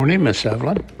Morning, Miss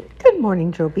Evelyn. Good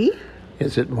morning, Joe B.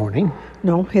 Is it morning?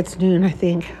 No, it's noon, I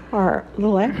think, or a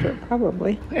little after,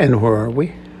 probably. And where are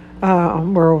we?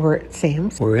 We're over at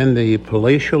Sam's. We're in the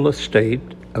palatial estate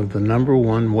of the number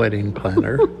one wedding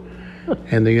planner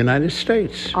in the United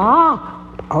States.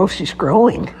 Oh, she's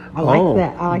growing. I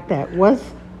like that. Was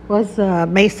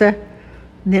Mesa,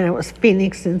 and then it was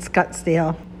Phoenix and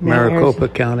Scottsdale. Maricopa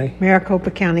County. Maricopa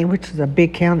County, which is a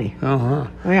big county. Uh-huh.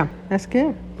 Oh, yeah, that's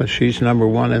good. But she's number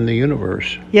one in the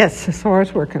universe. Yes, as far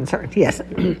as we're concerned, yes.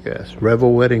 Yes,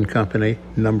 Revel Wedding Company,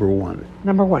 number one.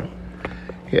 Number one.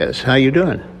 Yes, how you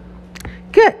doing?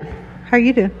 Good. How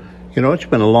you doing? You know, it's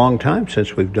been a long time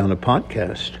since we've done a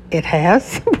podcast. It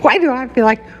has? Why do I feel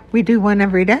like we do one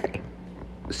every day?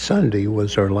 Sunday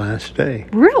was our last day.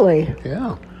 Really?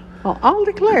 Yeah. Well, I'll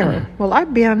declare. Well,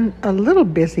 I've been a little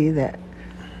busy that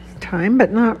time,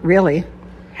 but not really.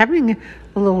 Having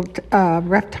a little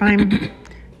rough time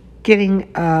getting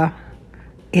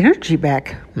energy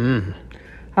back. I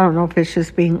don't know if it's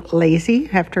just being lazy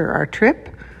after our trip,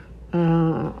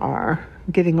 or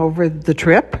getting over the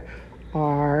trip,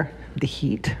 or the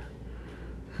heat.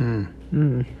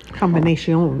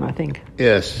 Combination, I think.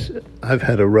 Yes, I've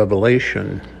had a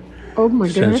revelation Oh my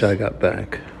goodness. since I got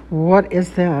back. What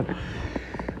is that?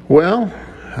 Well,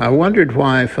 I wondered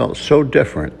why I felt so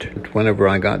different whenever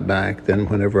I got back than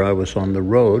whenever I was on the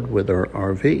road with our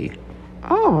RV.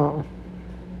 Oh.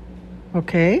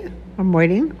 Okay. I'm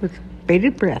waiting with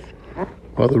bated breath.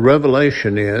 Well, the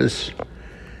revelation is,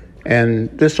 and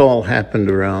this all happened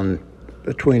around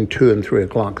between 2 and 3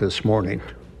 o'clock this morning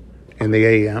in the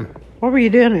a.m. What were you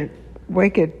doing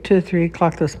wake at 2 or 3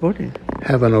 o'clock this morning?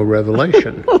 Having a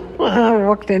revelation. I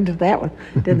walked into that one,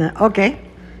 didn't I? Okay.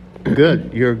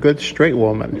 Good. You're a good straight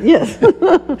woman. Yes.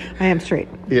 I am straight.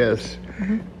 Yes.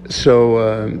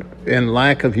 So, in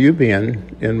lack of you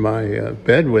being in my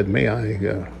bed with me,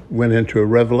 I went into a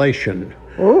revelation.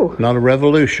 Oh. Not a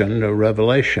revolution, a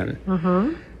revelation.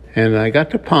 And I got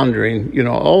to pondering,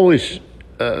 always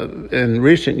in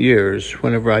recent years,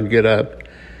 whenever I'd get up,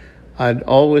 I'd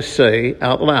always say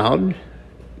out loud,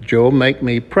 "Joe, make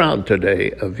me proud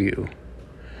today of you."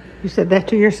 You said that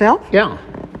to yourself? Yeah.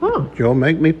 Oh. Joe,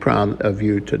 make me proud of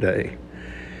you today.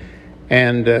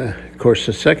 And, of course,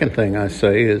 the second thing I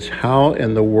say is, how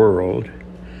in the world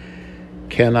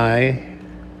can I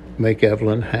make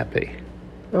Evelyn happy?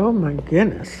 Oh, my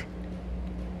goodness.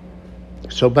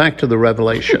 So back to the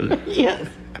revelation. Yes.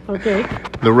 Okay.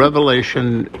 The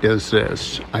revelation is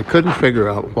this. I couldn't figure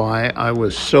out why I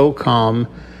was so calm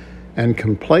and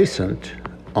complacent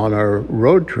on our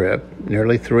road trip,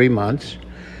 nearly 3 months.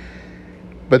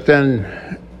 But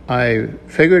then I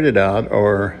figured it out,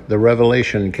 or the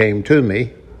revelation came to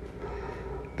me,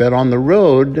 that on the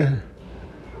road,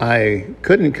 I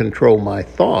couldn't control my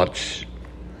thoughts,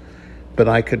 but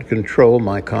I could control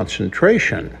my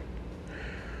concentration.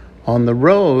 On the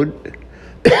road,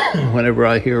 whenever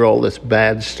I hear all this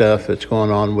bad stuff that's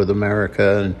going on with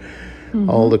America and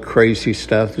all the crazy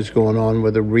stuff that's going on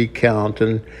with the recount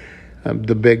and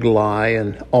the big lie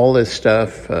and all this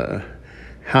stuff,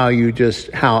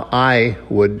 how I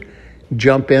would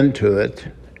jump into it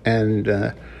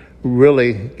and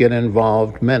really get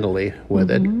involved mentally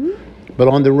with it. But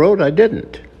on the road, I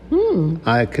didn't.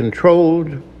 I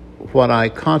controlled what I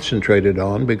concentrated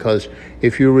on, because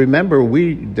if you remember,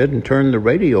 we didn't turn the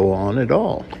radio on at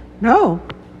all. No,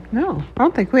 I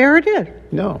don't think we ever did.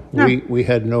 No. We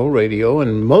had no radio,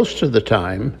 and most of the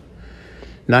time,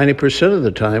 90% of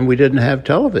the time, we didn't have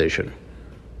television.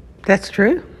 That's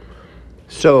true.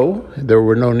 So there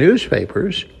were no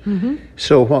newspapers.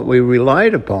 So what we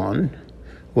relied upon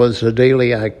was the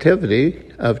daily activity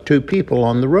of two people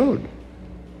on the road.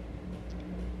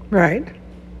 Right.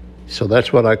 So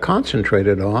that's what I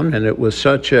concentrated on, and it was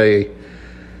such I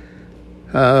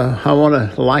want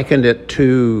to liken it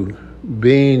to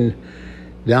being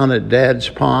down at Dad's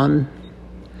pond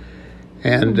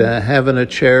and having a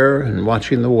chair and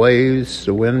watching the waves,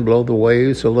 the wind blow the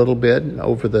waves a little bit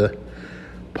over the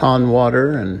pond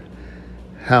water, and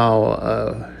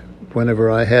how whenever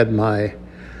I had my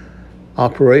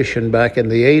operation back in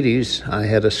the 80s, I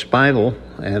had a spinal,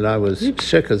 and I was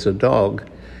sick as a dog.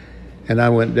 And I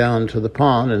went down to the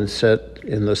pond and sat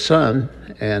in the sun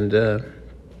and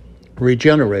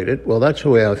regenerated. Well, that's the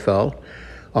way I felt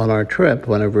on our trip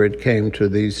whenever it came to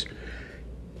these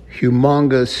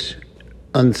humongous,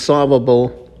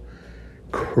 unsolvable,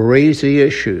 crazy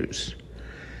issues.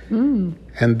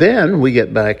 And then we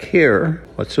get back here.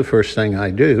 What's the first thing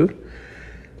I do?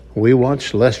 We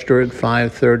watched Lester at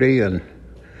 5:30, and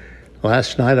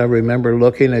last night I remember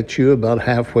looking at you about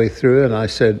halfway through, and I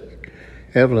said,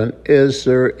 "Evelyn, is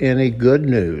there any good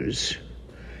news?"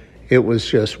 it was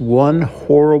just one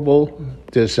horrible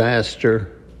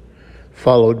disaster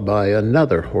followed by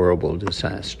another horrible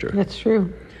disaster. That's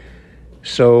true.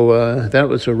 So that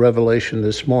was a revelation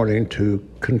this morning, to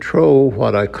control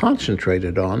what I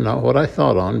concentrated on, not what I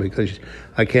thought on, because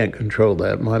I can't control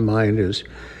that. My mind is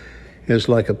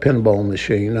like a pinball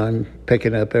machine. I'm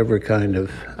picking up every kind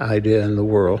of idea in the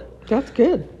world. That's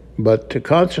good. But to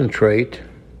concentrate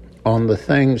on the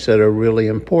things that are really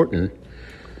important,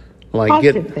 like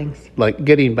Positive things. like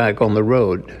getting back on the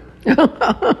road.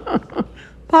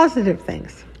 Positive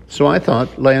things. So I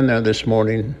thought, laying there this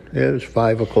morning, it was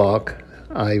 5 o'clock.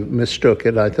 I mistook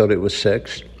it. I thought it was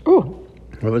 6. Oh.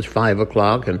 It was 5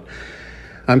 o'clock, and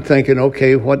I'm thinking,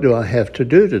 okay, what do I have to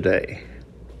do today?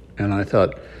 And I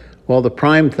thought, well, the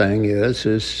prime thing is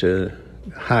to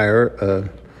hire a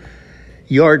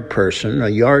yard person, a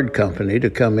yard company, to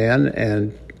come in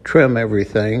and trim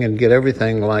everything and get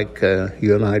everything like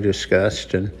you and I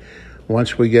discussed. And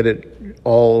once we get it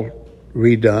all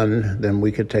redone, then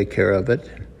we could take care of it.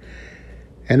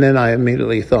 And then I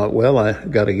immediately thought, well, I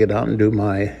got to get out and do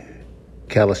my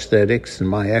calisthenics and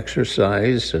my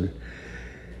exercise. And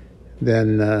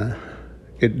then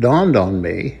it dawned on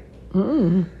me,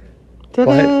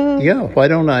 why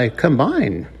don't I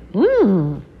combine?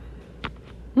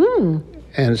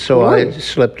 And so I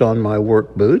slipped on my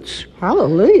work boots.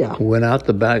 Hallelujah. Went out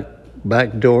the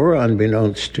back door,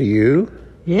 unbeknownst to you.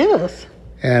 Yes.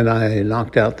 And I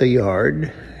knocked out the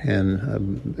yard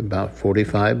in about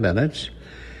 45 minutes.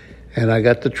 And I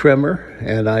got the trimmer,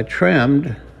 and I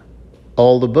trimmed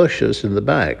all the bushes in the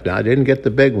back. Now, I didn't get the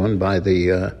big one by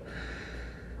the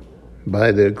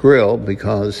grill,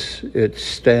 because it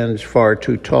stands far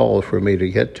too tall for me to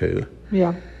get to.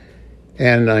 Yeah.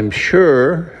 And I'm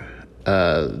sure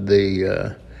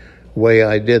the way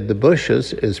I did the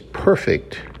bushes is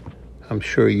perfect. I'm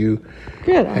sure you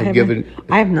Good.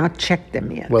 I have not checked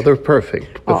them yet. Well, they're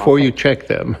perfect. Before you check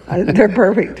them, they're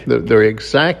perfect. They're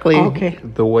exactly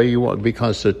the way you want,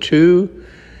 because the two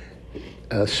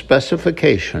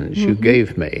specifications you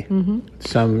gave me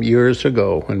some years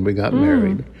ago when we got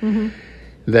married,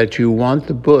 that you want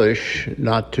the bush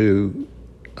not to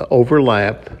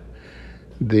overlap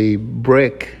the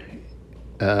brick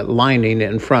lining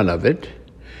in front of it,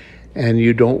 and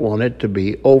you don't want it to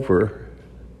be over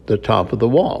the top of the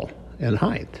wall in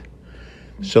height.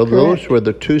 So those were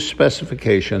the two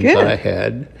specifications I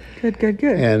had. Good.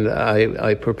 And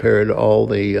I prepared all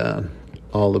the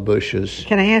bushes.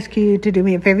 Can I ask you to do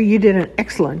me a favor? You did an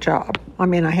excellent job. I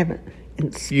mean, I haven't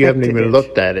inspected You haven't even it.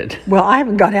 looked at it. Well, I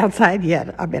haven't got outside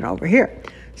yet. I've been over here.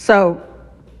 So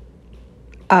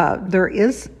there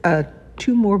is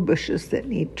 2 more bushes that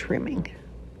need trimming.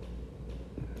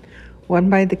 One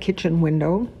by the kitchen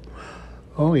window.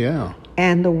 Oh, yeah.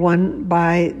 And the one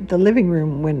by the living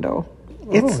room window.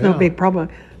 It's no big problem.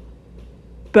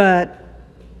 But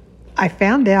I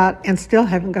found out, and still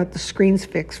haven't got the screens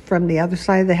fixed from the other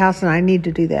side of the house, and I need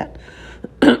to do that,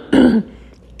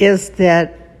 is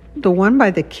that the one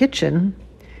by the kitchen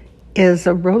is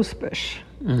a rose bush.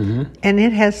 And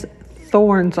it has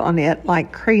thorns on it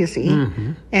like crazy.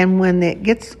 And when it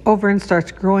gets over and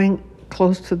starts growing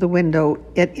close to the window,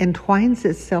 it entwines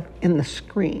itself in the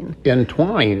screen.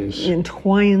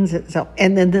 Entwines itself.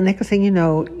 And then the next thing you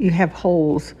know, you have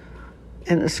holes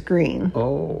in the screen.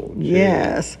 Oh, gee.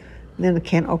 Yes. And then it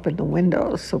can't open the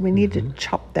windows. So we need to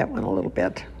chop that one a little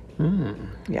bit.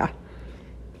 Yeah.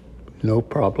 No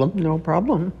problem. No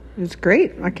problem. It's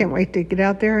great. I can't wait to get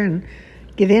out there and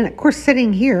get in. Of course,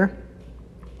 sitting here,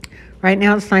 right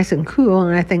now it's nice and cool,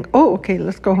 and I think, oh, okay,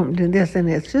 let's go home and do this. And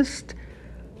it's just,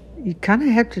 you kind of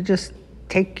have to just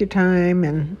take your time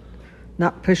and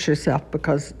not push yourself,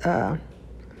 because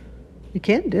you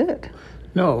can't do it.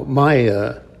 No, my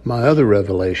other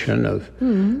revelation of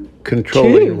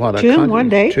controlling what I June, one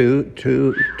day. Two,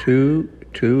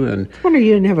 and I wonder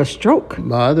you didn't have a stroke.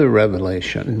 my other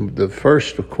revelation, the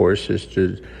first, of course, is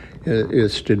to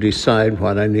decide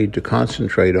what I need to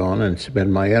concentrate on and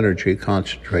spend my energy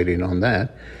concentrating on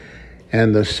that.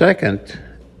 And the second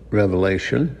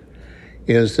revelation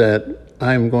is that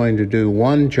I'm going to do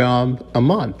one job a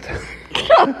month.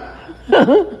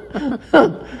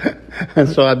 And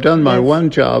so I've done my one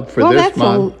job for this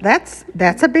month.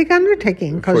 That's a big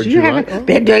undertaking, because For you July? haven't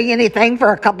been doing anything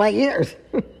for a couple of years.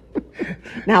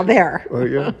 Now there. Well,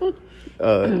 yeah.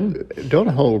 Don't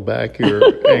hold back your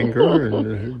anger,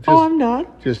 and I'm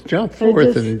not. just jump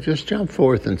forth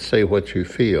and say what you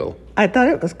feel. I thought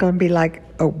it was going to be like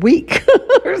a week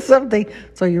or something.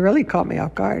 So you really caught me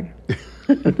off guard.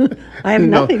 I have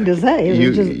nothing to say. It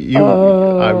was just,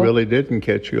 I really didn't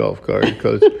catch you off guard,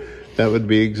 because that would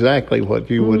be exactly what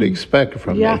you would expect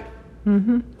from me. Yeah.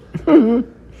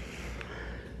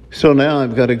 So now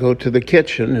I've got to go to the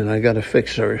kitchen and I got to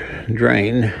fix our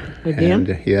drain. Again?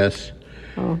 And, yes.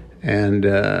 Oh. And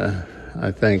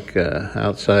I think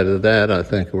outside of that, I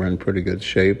think we're in pretty good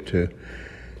shape to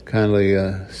kindly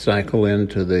cycle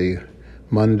into the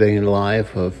mundane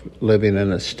life of living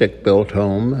in a stick-built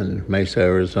home in Mesa,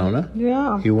 Arizona.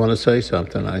 Yeah. You want to say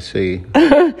something, I see.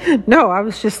 No, I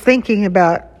was just thinking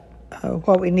about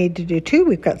what we need to do, too.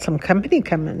 We've got some company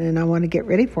coming, and I want to get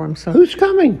ready for them. So, Who's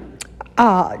coming?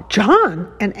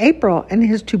 John and April and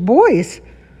his 2 boys.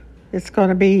 It's going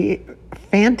to be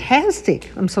fantastic.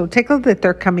 I'm so tickled that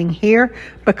they're coming here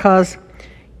because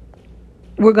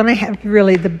we're going to have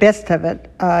really the best of it.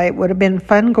 It would have been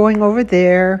fun going over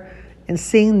there and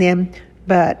seeing them,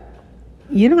 but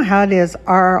you know how it is.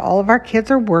 All of our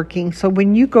kids are working, so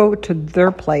when you go to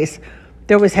their place,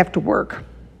 they always have to work.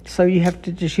 So you have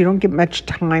to you don't get much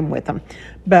time with them.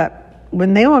 But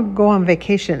when they all go on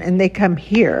vacation and they come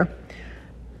here,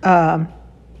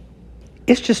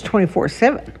 it's just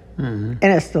 24/7, and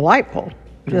it's delightful,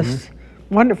 just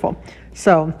wonderful.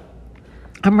 So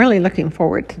I'm really looking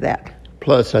forward to that.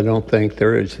 Plus, I don't think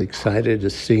they're as excited to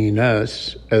seeing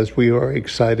us as we are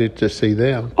excited to see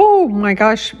them. Oh my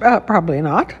gosh, probably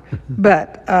not.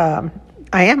 But I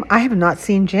am. I have not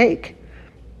seen Jake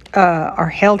or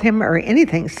held him or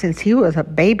anything since he was a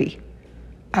baby.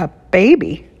 A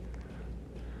baby.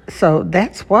 So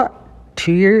that's what,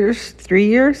 2 years, 3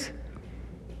 years?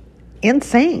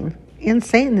 Insane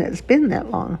that it's been that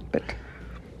long. But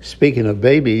Speaking of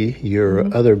baby,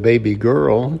 your other baby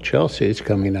girl, Chelsea, is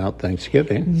coming out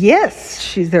Thanksgiving.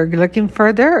 yes, they're looking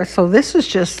for there. So this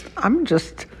is I'm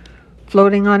just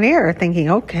floating on air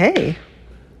thinking, okay.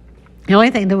 The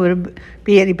only thing that would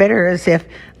be any better is if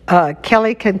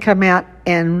Kelly can come out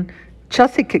and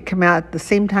Chelsea could come out at the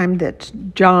same time that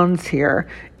John's here,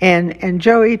 and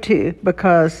Joey too,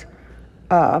 because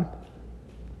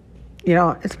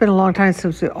it's been a long time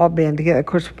since we've all been together. Of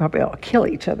course, we probably all kill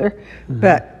each other,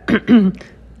 but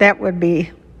that would be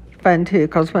fun too,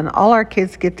 because when all our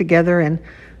kids get together and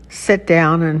sit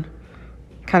down and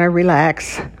kind of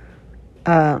relax,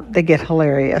 they get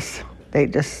hilarious. They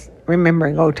just,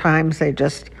 remembering old times, they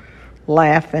just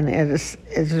laugh, and it's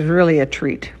really a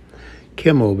treat.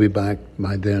 Kim will be back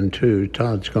by then, too.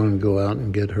 Todd's going to go out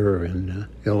and get her in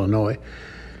Illinois.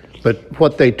 But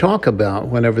what they talk about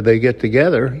whenever they get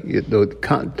together, the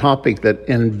topic that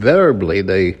invariably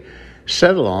they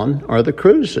settle on are the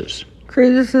cruises.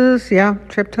 Cruises, yeah.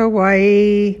 Trip to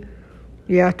Hawaii.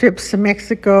 Yeah, trips to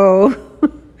Mexico.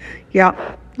 Yeah,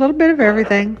 a little bit of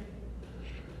everything.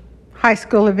 High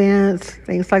school events,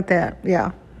 things like that.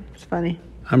 Yeah, it's funny.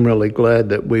 I'm really glad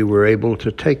that we were able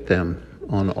to take them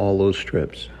on all those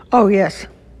trips. Oh, yes.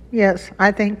 Yes,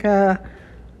 I think that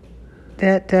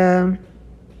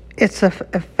it's a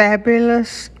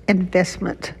fabulous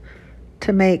investment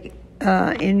to make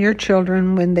in your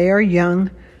children when they are young,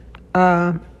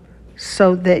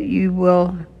 so that you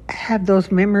will have those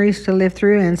memories to live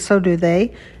through, and so do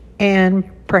they. And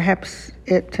perhaps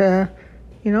I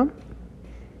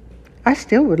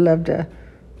still would love to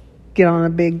get on a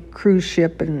big cruise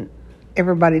ship and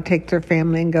everybody take their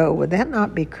family and go. Would that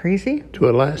not be crazy? To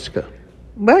Alaska.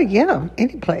 Well, yeah,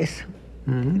 any place.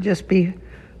 It'd just be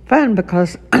fun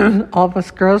because all of us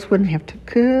girls wouldn't have to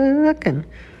cook and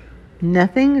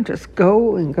nothing. Just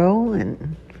go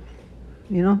and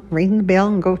ring the bell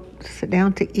and go sit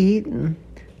down to eat and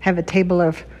have a table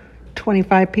of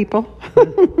 25 people.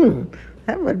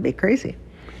 That would be crazy.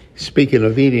 Speaking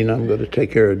of eating, I'm going to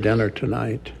take care of dinner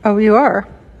tonight. Oh, you are?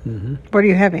 What are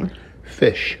you having?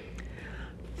 Fish.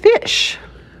 Fish.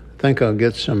 I think I'll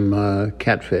get some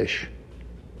catfish.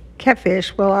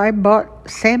 Catfish. Well, I bought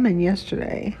salmon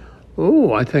yesterday.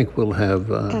 Oh, I think we'll have...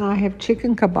 and I have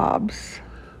chicken kebabs.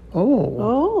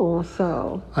 Oh,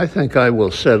 so... I think I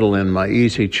will settle in my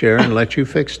easy chair and let you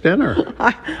fix dinner.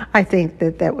 I think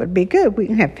that would be good. We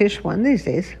can have fish one these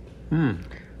days.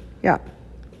 Yeah.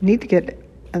 Need to get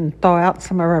and thaw out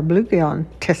some of our bluegill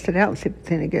and test it out and see if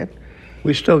it's any good.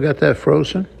 We still got that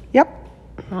frozen? Yep.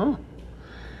 Oh.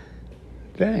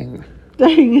 Dang.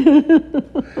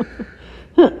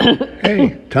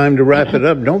 Hey, time to wrap it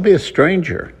up. Don't be a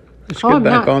stranger. Let's get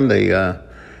back on the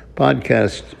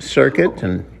podcast circuit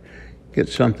and get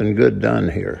something good done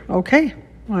here. Okay.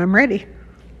 Well, I'm ready.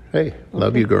 Hey,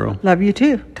 love you, girl. Love you,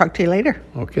 too. Talk to you later.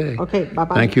 Okay. Okay,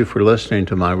 bye-bye. Thank you for listening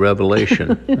to my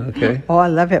revelation. Okay. Oh, I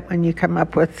love it when you come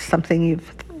up with something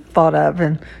you've thought of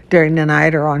and during the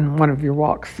night or on one of your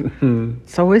walks.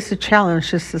 It's always a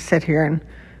challenge just to sit here and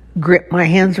grip my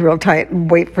hands real tight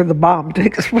and wait for the bomb to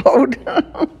explode.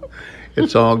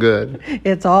 It's all good.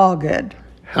 It's all good.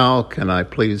 how can I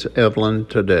please Evelyn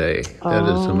today? That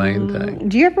is the main thing.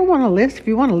 Do you ever want a list? If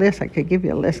you want a list, I could give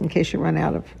you a list in case you run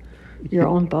out of your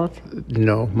own thoughts.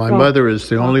 No, my mother is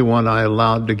the only one I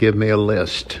allowed to give me a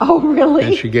list. Oh, really?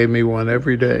 And she gave me one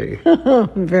every day.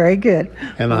 Very good.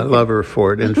 And I love her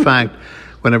for it. In fact,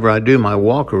 whenever I do my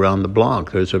walk around the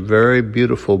block, there's a very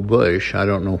beautiful bush. I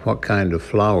don't know what kind of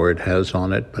flower it has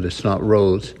on it, but it's not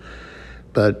rose.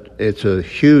 But it's a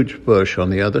huge bush on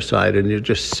the other side, and it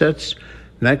just sits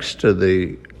next to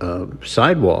the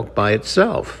sidewalk by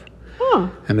itself. Huh.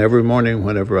 And every morning,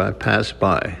 whenever I pass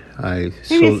by, Maybe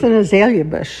it's an azalea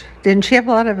bush. Didn't she have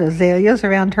a lot of azaleas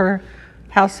around her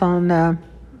house on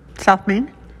South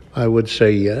Main? I would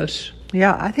say yes.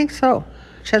 Yeah, I think so.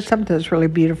 She had something that's really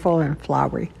beautiful and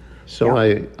flowery. So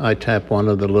yeah. I tap one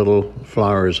of the little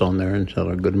flowers on there and tell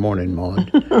her, "Good morning, Maud.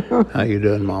 How you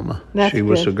doing, Mama?" That's she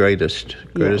was good. the greatest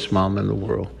Yes. mom in the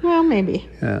world. Well, maybe.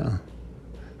 Yeah.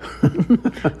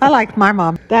 I like my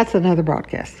mom. That's another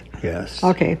broadcast. Yes.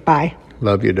 Okay, bye.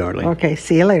 Love you, darling. Okay,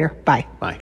 see you later. Bye. Bye.